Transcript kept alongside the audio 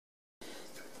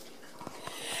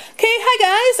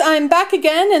guys, I'm back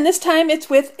again, and this time it's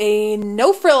with a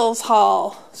no frills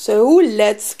haul. So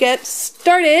let's get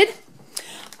started.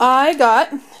 I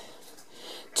got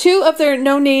two of their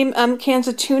no-name cans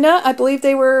of tuna. I believe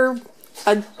they were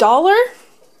 $1.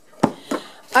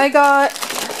 I got,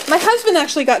 my husband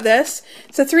actually got this.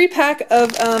 It's a 3-pack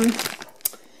of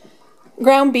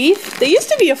ground beef. They used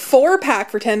to be a 4-pack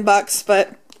for 10 bucks,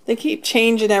 but they keep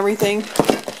changing everything.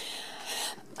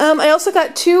 I also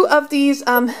got two of these,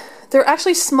 they're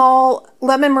actually small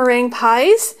lemon meringue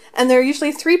pies, and they're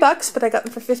usually 3 bucks, but I got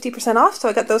them for 50% off, so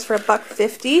I got those for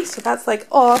 $1.50, so that's like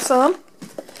awesome.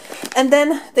 And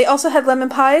then they also had lemon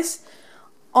pies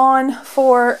on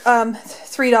for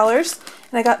 $3,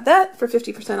 and I got that for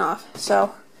 50% off,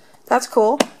 so that's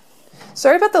cool.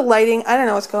 Sorry about the lighting, I don't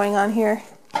know what's going on here,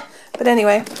 but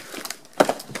anyway.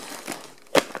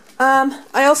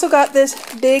 I also got this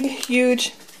big,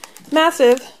 huge,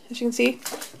 massive, as you can see,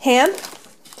 ham,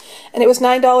 and it was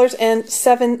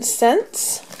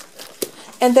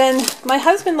 $9.07. And then my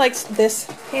husband likes this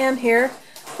ham here,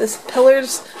 this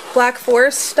Pillars Black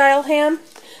Forest style ham,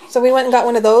 so we went and got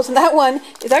one of those, and that one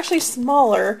is actually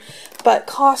smaller but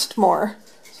cost more,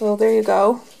 so there you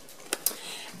go.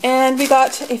 And we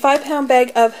got a 5-pound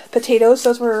bag of potatoes.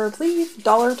 Those were, I believe,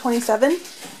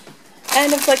 $1.27.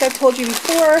 And it's like I've told you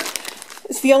before,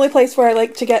 it's the only place where I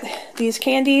like to get these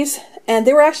candies. And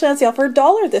they were actually on sale for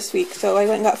 $1 this week. So I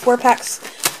went and got 4 packs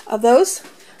of those.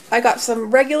 I got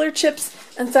some regular chips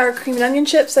and sour cream and onion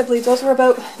chips. I believe those were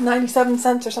about 97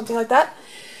 cents or something like that.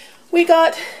 We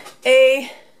got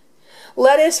a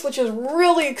lettuce, which is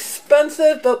really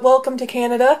expensive, but welcome to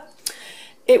Canada.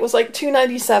 It was like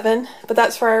 $2.97, but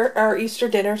that's for our Easter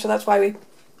dinner, so that's why we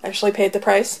actually paid the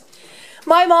price.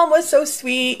 My mom was so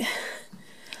sweet.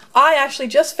 I actually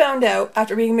just found out,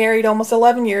 after being married almost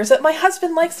 11 years, that my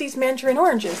husband likes these mandarin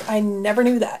oranges. I never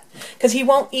knew that, because he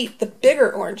won't eat the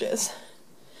bigger oranges.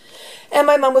 And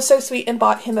my mom was so sweet and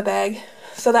bought him a bag,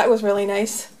 so that was really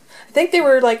nice. I think they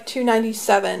were like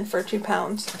 $2.97 for 2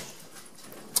 pounds.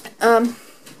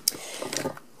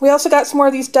 We also got some more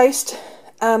of these diced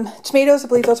tomatoes. I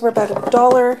believe those were about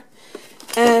 $1.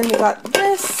 And we got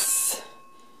this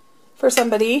for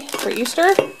somebody for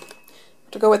Easter,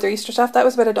 to go with their Easter stuff. That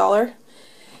was about $1.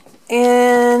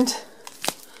 And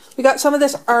we got some of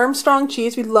this Armstrong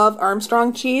cheese. We love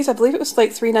Armstrong cheese. I believe it was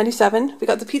like $3.97. We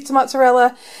got the pizza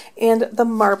mozzarella and the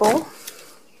marble.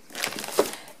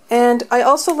 And I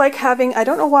also like having, I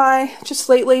don't know why, just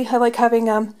lately I like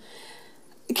having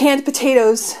canned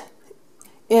potatoes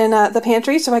in the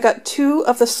pantry, so I got 2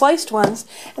 of the sliced ones,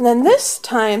 and then this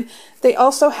time they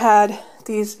also had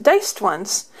these diced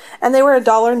ones, and they were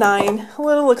 $1.09, a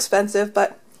little expensive,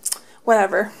 but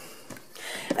whatever.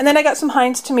 And then I got some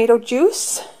Heinz tomato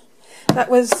juice. That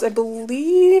was, I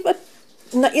believe,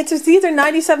 it's either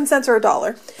 97 cents or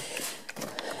 $1.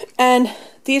 And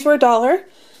these were $1.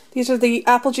 These are the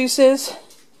apple juices.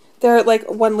 They're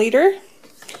like 1 liter.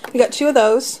 We got 2 of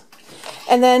those.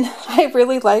 And then I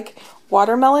really like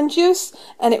watermelon juice,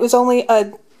 and it was only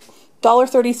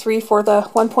 $1.33 for the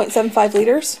 1.75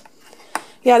 liters.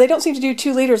 Yeah, they don't seem to do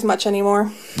 2 liters much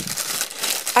anymore.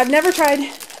 I've never tried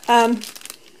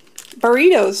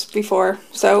burritos before,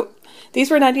 so these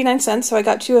were 99 cents, so I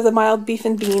got 2 of the mild beef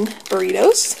and bean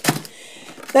burritos.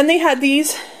 Then they had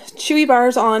these chewy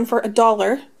bars on for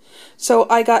 $1, so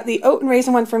I got the oat and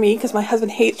raisin one for me because my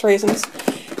husband hates raisins,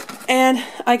 and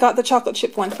I got the chocolate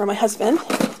chip one for my husband.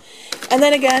 And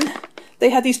then again, they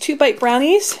had these 2-bite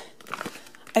brownies.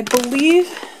 I believe,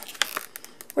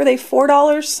 were they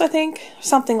 $4, I think?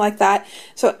 Something like that.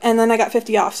 So, and then I got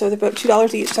 50 off, so they're about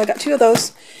 $2 each. So I got 2 of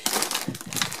those.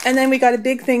 And then we got a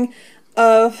big thing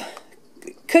of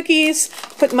cookies.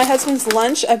 Put in my husband's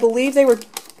lunch. I believe they were,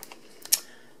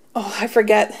 oh, I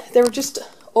forget. They were just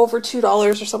over $2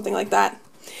 or something like that.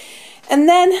 And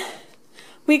then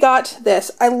we got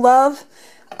this. I love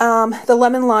the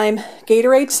lemon lime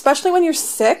Gatorade, especially when you're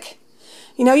sick.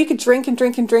 You know, you could drink and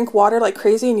drink and drink water like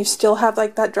crazy and you still have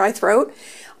like that dry throat.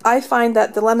 I find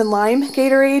that the lemon lime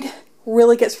Gatorade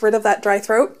really gets rid of that dry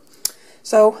throat.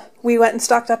 So we went and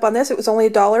stocked up on this. It was only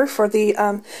 $1 for the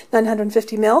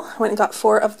 950 ml. I went and got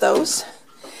 4 of those.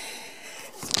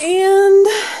 And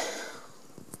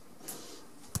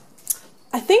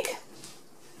I think,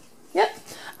 yep,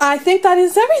 I think that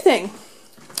is everything.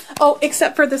 Oh,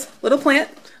 except for this little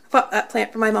plant. I bought that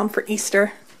plant for my mom for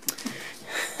Easter.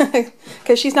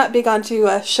 Because she's not big onto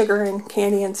sugar and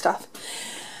candy and stuff.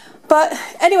 But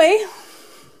anyway,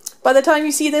 by the time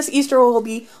you see this, Easter will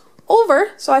be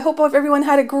over. So I hope everyone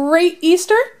had a great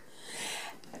Easter.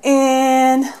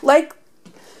 And like,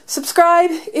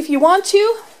 subscribe if you want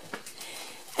to.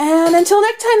 And until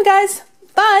next time, guys,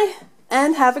 bye.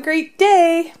 and have a great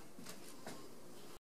day.